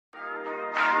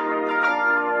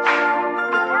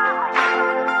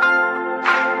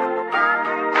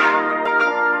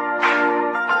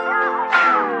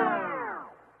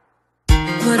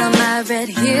Put on my red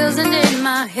heels and did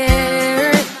my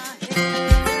hair.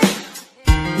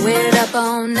 Waited up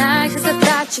all night cause I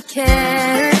thought you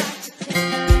cared.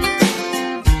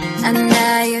 And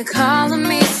now you're calling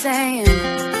me saying,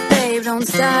 babe, don't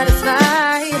start a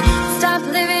fight. Stop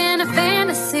living a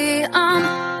fantasy. I'm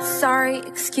sorry,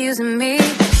 excuse me.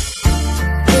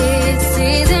 This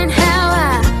isn't how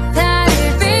I thought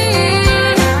it'd be.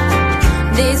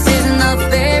 This isn't a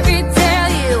fairy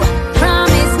tale you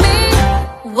promised me.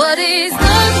 What is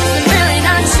love? 'Cause I'm really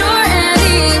not sure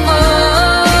anymore.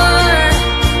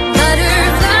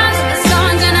 Butterflies in the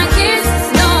songs and our kisses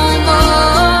no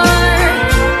more.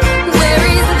 Where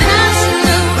is the passion,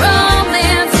 the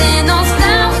romance, and those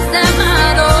flowers at my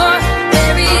door?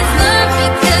 Where is love?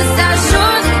 Because I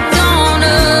surely don't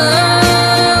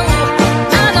know.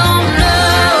 I don't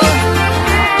know.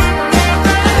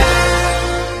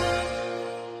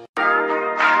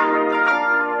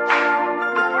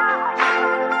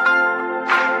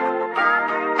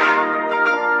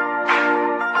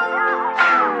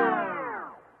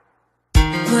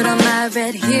 Put on my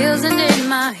red heels and did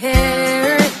my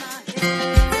hair.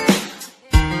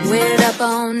 Waited up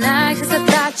all night cause I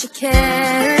thought you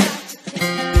cared.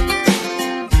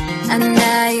 And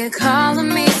now you're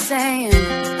calling me saying,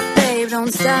 babe,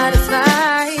 don't start a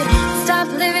fight. Stop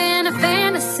living a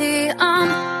fantasy. I'm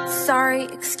sorry,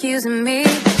 excuse me.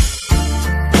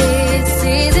 This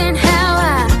isn't how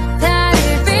I thought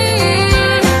it'd be.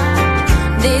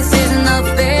 This isn't a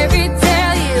fairy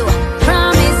tale you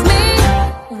promised me.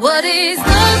 What is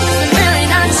love? 'Cause I'm really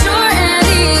not sure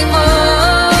anymore.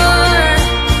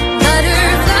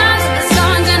 Butterflies in the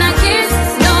songs and our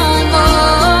kisses no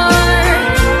more.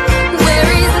 Where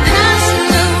is the passion,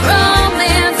 the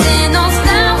romance, and those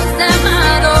flowers at my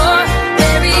door?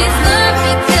 Where is love?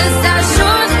 Because I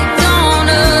surely don't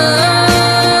know.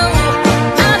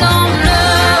 I don't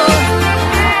know.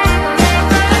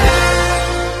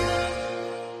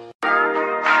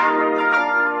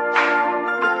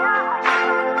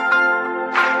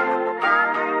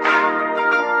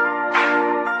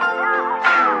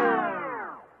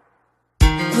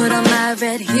 Put on my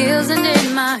red heels and did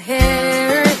my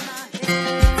hair.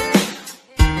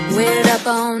 Waited up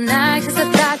all night cause I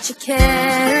thought you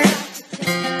cared.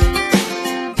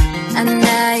 And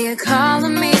now you're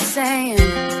calling me saying,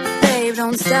 babe,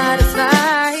 don't start a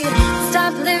fight.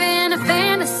 Stop living a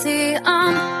fantasy.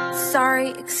 I'm sorry,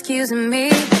 excuse me.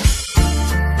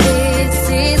 This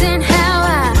isn't